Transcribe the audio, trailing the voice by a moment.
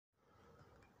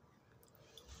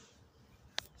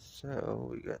So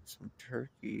we got some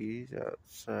turkeys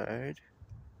outside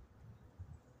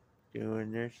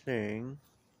doing their thing.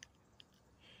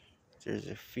 There's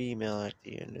a female at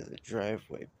the end of the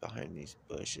driveway behind these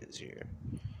bushes here.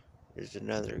 There's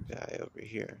another guy over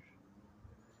here.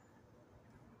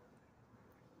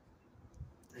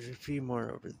 There's a few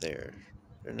more over there.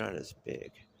 They're not as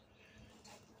big.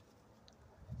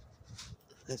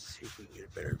 Let's see if we can get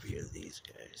a better view of these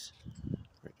guys.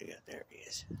 Where'd they go? There he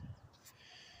is.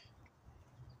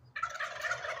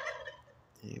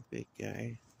 Hey, big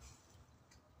guy.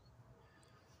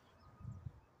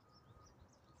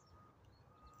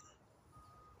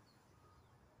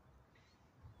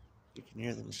 You can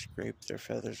hear them scrape their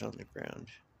feathers on the ground.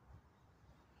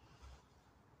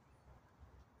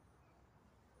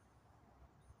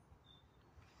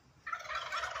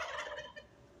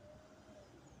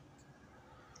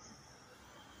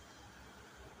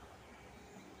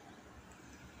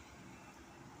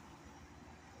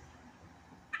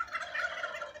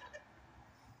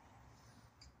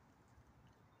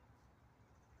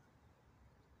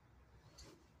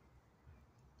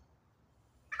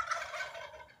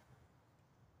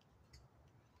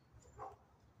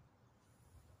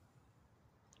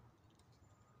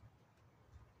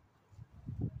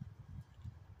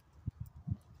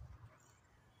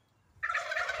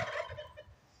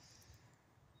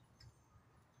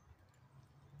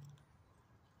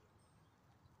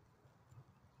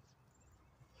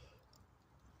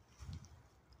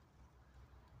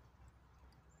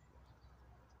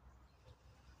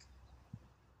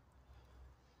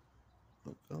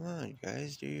 Oh, come on,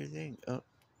 guys, do your thing. Oh,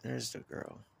 there's the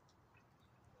girl.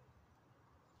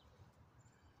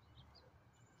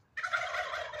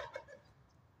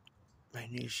 I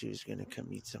knew she was gonna come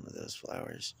eat some of those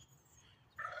flowers.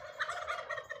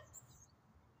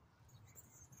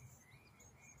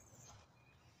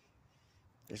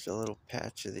 There's a little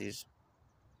patch of these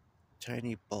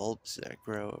tiny bulbs that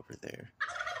grow over there.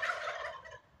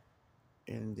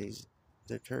 And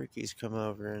the turkeys come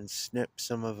over and snip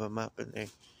some of them up and they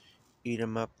eat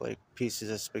them up like pieces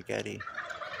of spaghetti.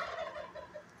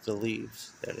 The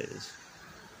leaves, that is.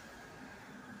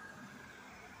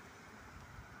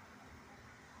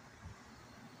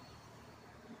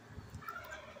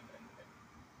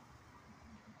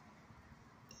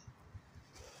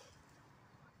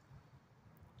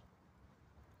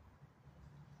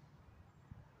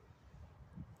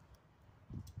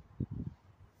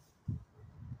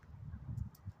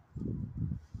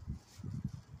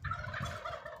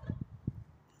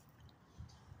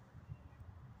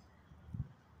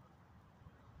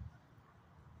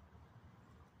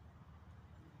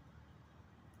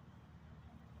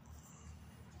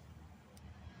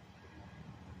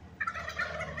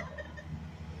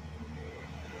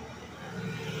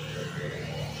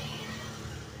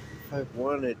 'If I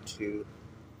wanted to,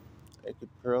 I could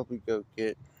probably go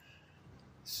get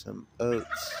some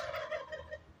oats.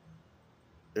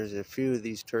 There's a few of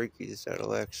these turkeys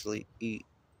that'll actually eat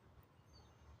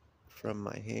from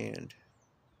my hand.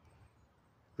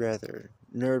 Rather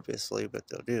nervously, but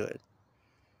they'll do it.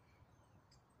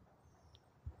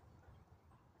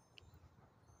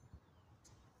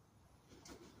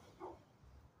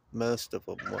 Most of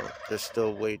them won't. They're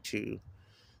still way too,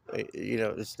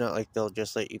 it's not like they'll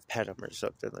just let you pet them or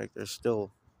something. Like,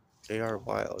 they are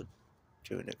wild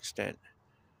to an extent.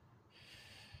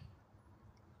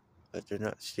 But they're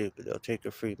not stupid. They'll take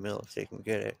a free meal if they can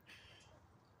get it.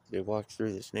 They walk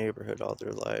through this neighborhood all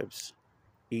their lives,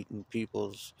 eating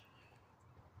people's,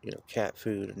 cat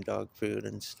food and dog food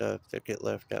and stuff that get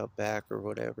left out back or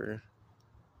whatever.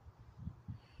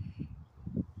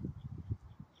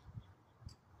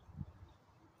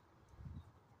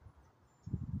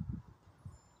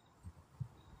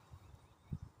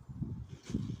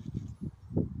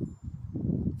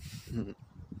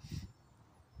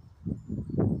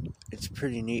 It's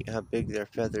pretty neat how big their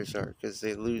feathers are because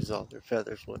they lose all their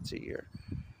feathers once a year.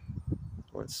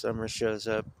 Once summer shows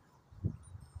up,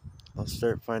 I'll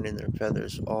start finding their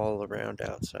feathers all around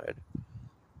outside.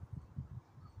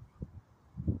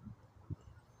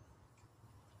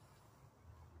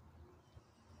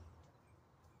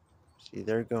 See,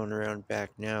 they're going around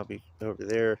back now over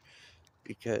there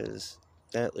because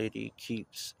that lady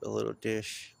keeps a little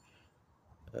dish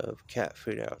of cat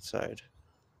food outside.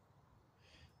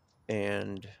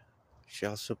 And she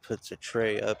also puts a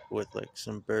tray up with like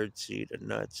some bird seed and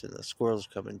nuts, and the squirrels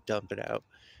come and dump it out,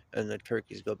 and the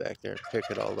turkeys go back there and pick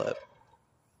it all up.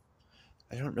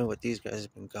 I don't know what these guys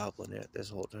have been gobbling at this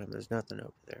whole time. There's nothing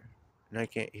over there. And I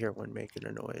can't hear one making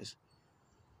a noise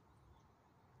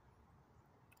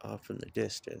off in the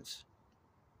distance.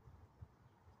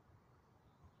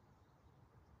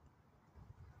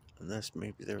 Unless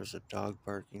maybe there was a dog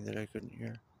barking that I couldn't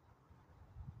hear.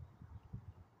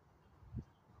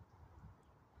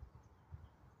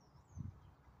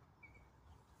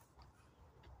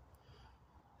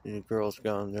 And the girl's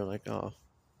gone. They're like, oh,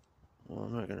 well,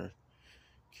 I'm not going to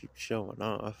keep showing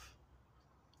off.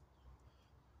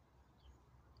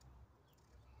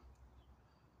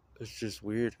 It's just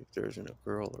weird if there isn't a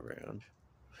girl around.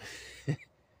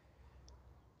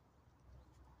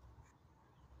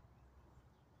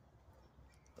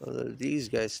 Although these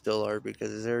guys still are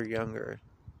because they're younger.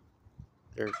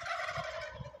 They're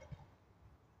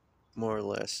more or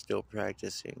less still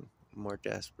practicing, more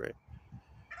desperate.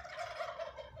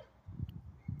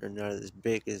 They're not as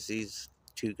big as these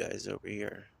two guys over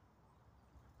here.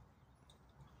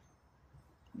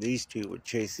 These two would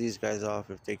chase these guys off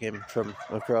if they came from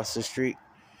across the street.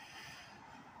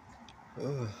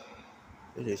 Oh,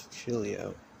 it is chilly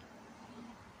out.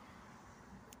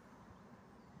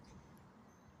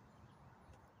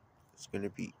 It's going to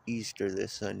be Easter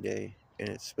this Sunday, and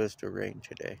it's supposed to rain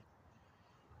today.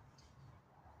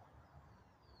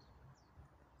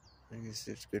 I guess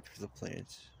it's good for the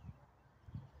plants.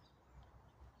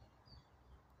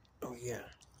 Oh, yeah.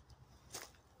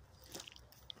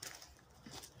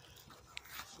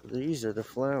 So these are the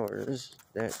flowers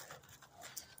that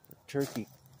the turkey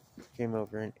came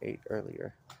over and ate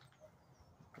earlier.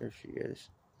 There she is.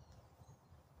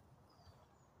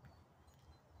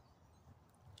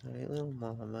 Hi, little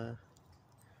mama.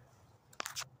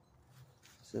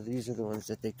 So these are the ones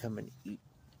that they come and eat.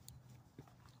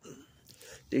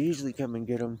 They usually come and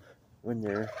get them when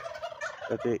they're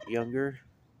a bit younger.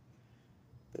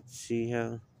 But see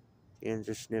how the ends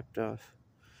are snipped off?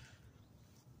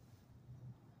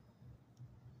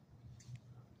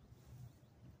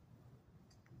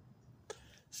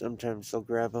 Sometimes they'll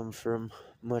grab them from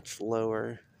much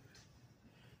lower.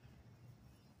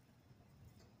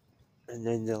 And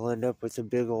then they'll end up with a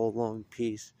big old long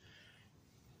piece.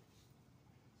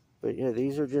 But yeah,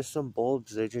 these are just some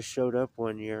bulbs. They just showed up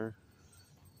one year.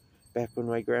 Back when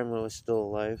my grandma was still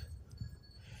alive.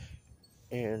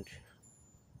 And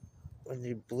when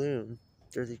they bloom,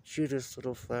 they're the cutest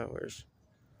little flowers.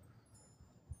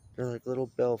 They're like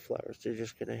little bellflowers. They're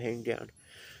just gonna hang down.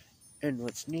 And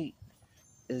what's neat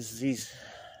is these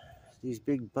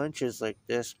big bunches like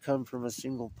this come from a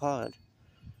single pod.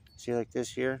 See, like this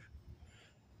here?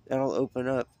 That'll open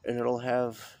up and it'll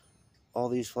have all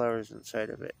these flowers inside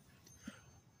of it.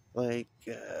 Like,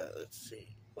 let's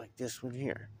see, like this one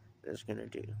here is gonna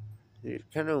do. It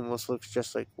kind of almost looks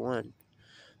just like one.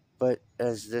 But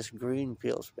as this green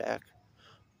peels back,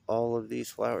 all of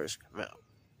these flowers come out.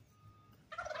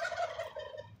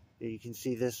 You can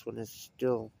see this one is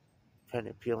still kind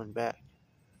of peeling back.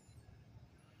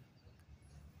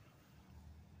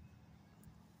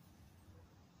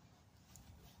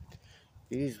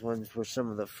 These ones were some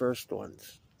of the first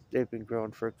ones. They've been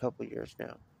growing for a couple years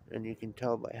now. And you can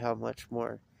tell by how much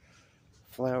more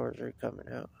flowers are coming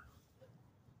out.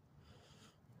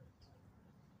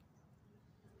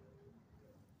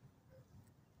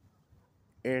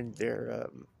 And their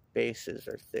bases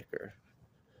are thicker.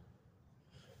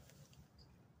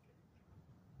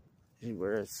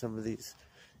 Whereas some of these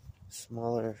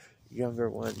smaller, younger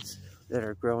ones that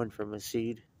are growing from a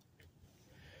seed,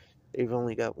 they've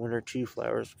only got one or two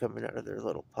flowers coming out of their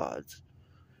little pods.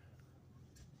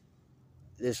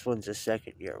 This one's a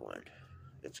second year one.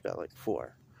 It's got like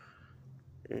 4.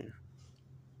 And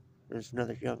there's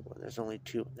another young one. There's only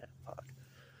 2 in that pod.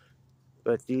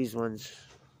 But these ones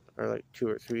are like 2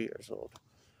 or 3 years old.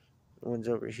 The ones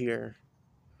over here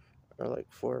are like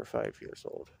 4 or 5 years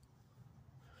old.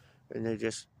 And they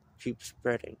just keep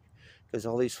spreading. Because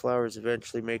all these flowers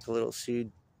eventually make a little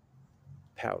seed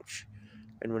pouch.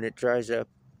 And when it dries up,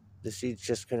 the seeds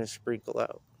just kind of sprinkle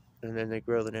out. And then they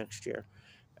grow the next year.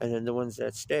 And then the ones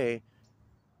that stay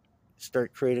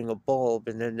start creating a bulb,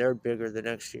 and then they're bigger the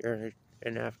next year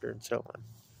and after, and so on.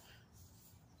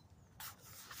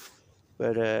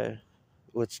 But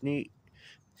what's neat,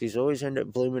 these always end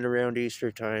up blooming around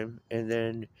Easter time, and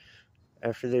then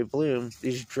after they bloom,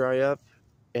 these dry up,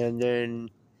 and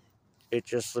then it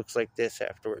just looks like this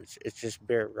afterwards. It's just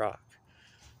bare rock.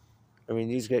 I mean,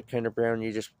 these get kind of brown.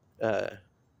 You just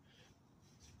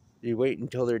you wait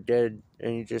until they're dead,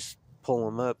 and you just pull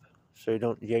them up so you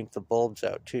don't yank the bulbs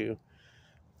out too.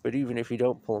 But even if you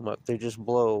don't pull them up, they just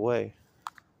blow away.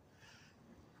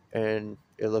 And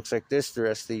it looks like this the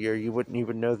rest of the year. You wouldn't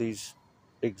even know these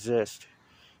exist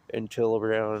until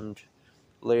around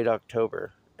late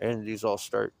October. And these all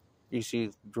start, you see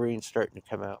green starting to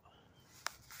come out.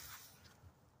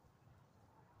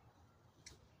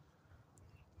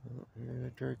 Oh, here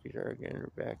the turkeys are again.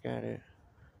 They're back at it.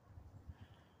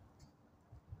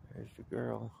 There's the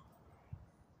girl.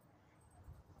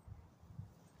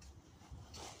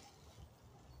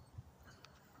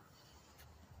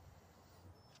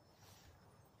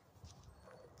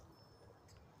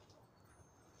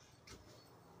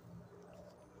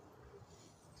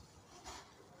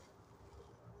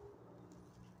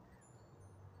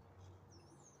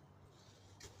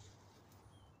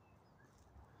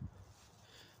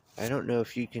 I don't know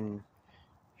if you can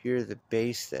hear the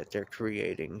bass that they're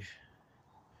creating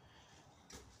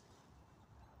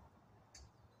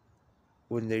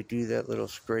when they do that little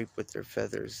scrape with their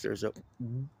feathers. There's a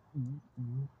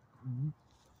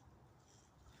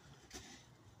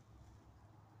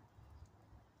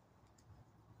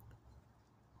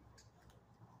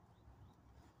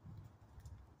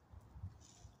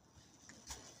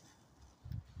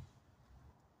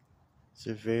it's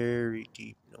a very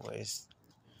deep noise.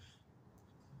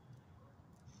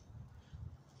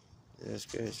 Those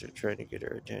guys are trying to get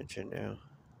our attention now.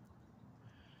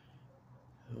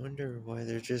 I wonder why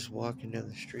they're just walking down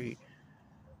the street.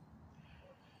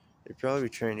 They're probably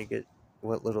trying to get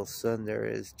what little sun there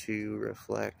is to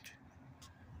reflect.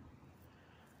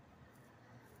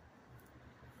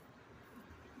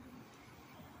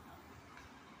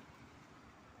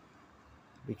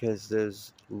 Because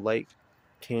those light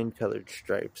tan colored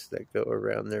stripes that go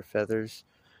around their feathers,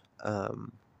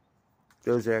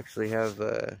 those actually have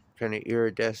a kind of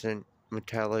iridescent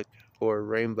metallic or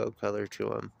rainbow color to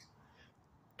them,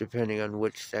 depending on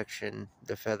which section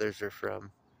the feathers are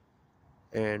from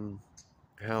and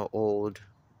how old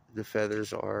the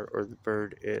feathers are or the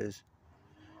bird is.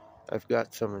 I've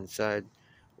got some inside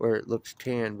where it looks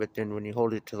tan, but then when you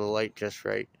hold it to the light just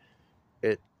right,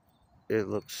 it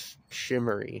looks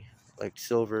shimmery, like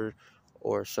silver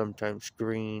or sometimes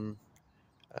green.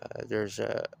 There's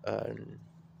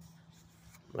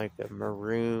like a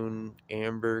maroon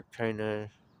amber kind of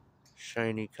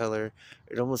shiny color.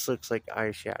 It almost looks like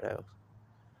eyeshadow.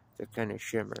 The kind of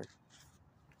shimmer,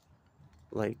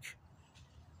 like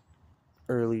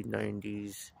early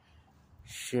 90s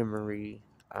shimmery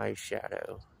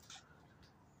eyeshadow.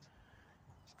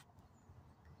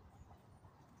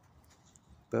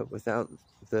 But without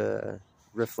the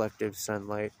reflective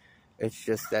sunlight, it's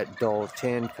just that dull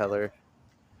tan color,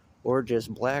 or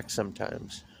just black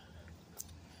sometimes.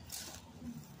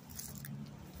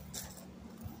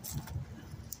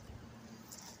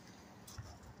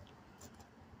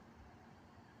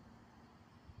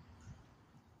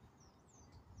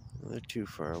 They're too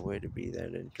far away to be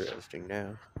that interesting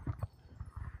now.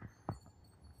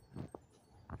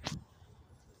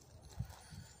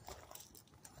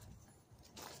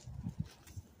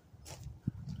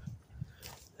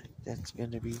 I think that's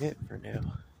gonna be it for now.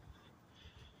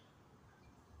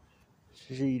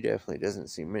 She definitely doesn't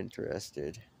seem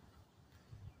interested.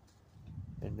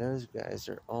 And those guys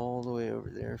are all the way over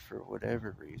there for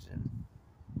whatever reason.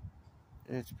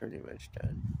 It's pretty much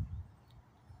done.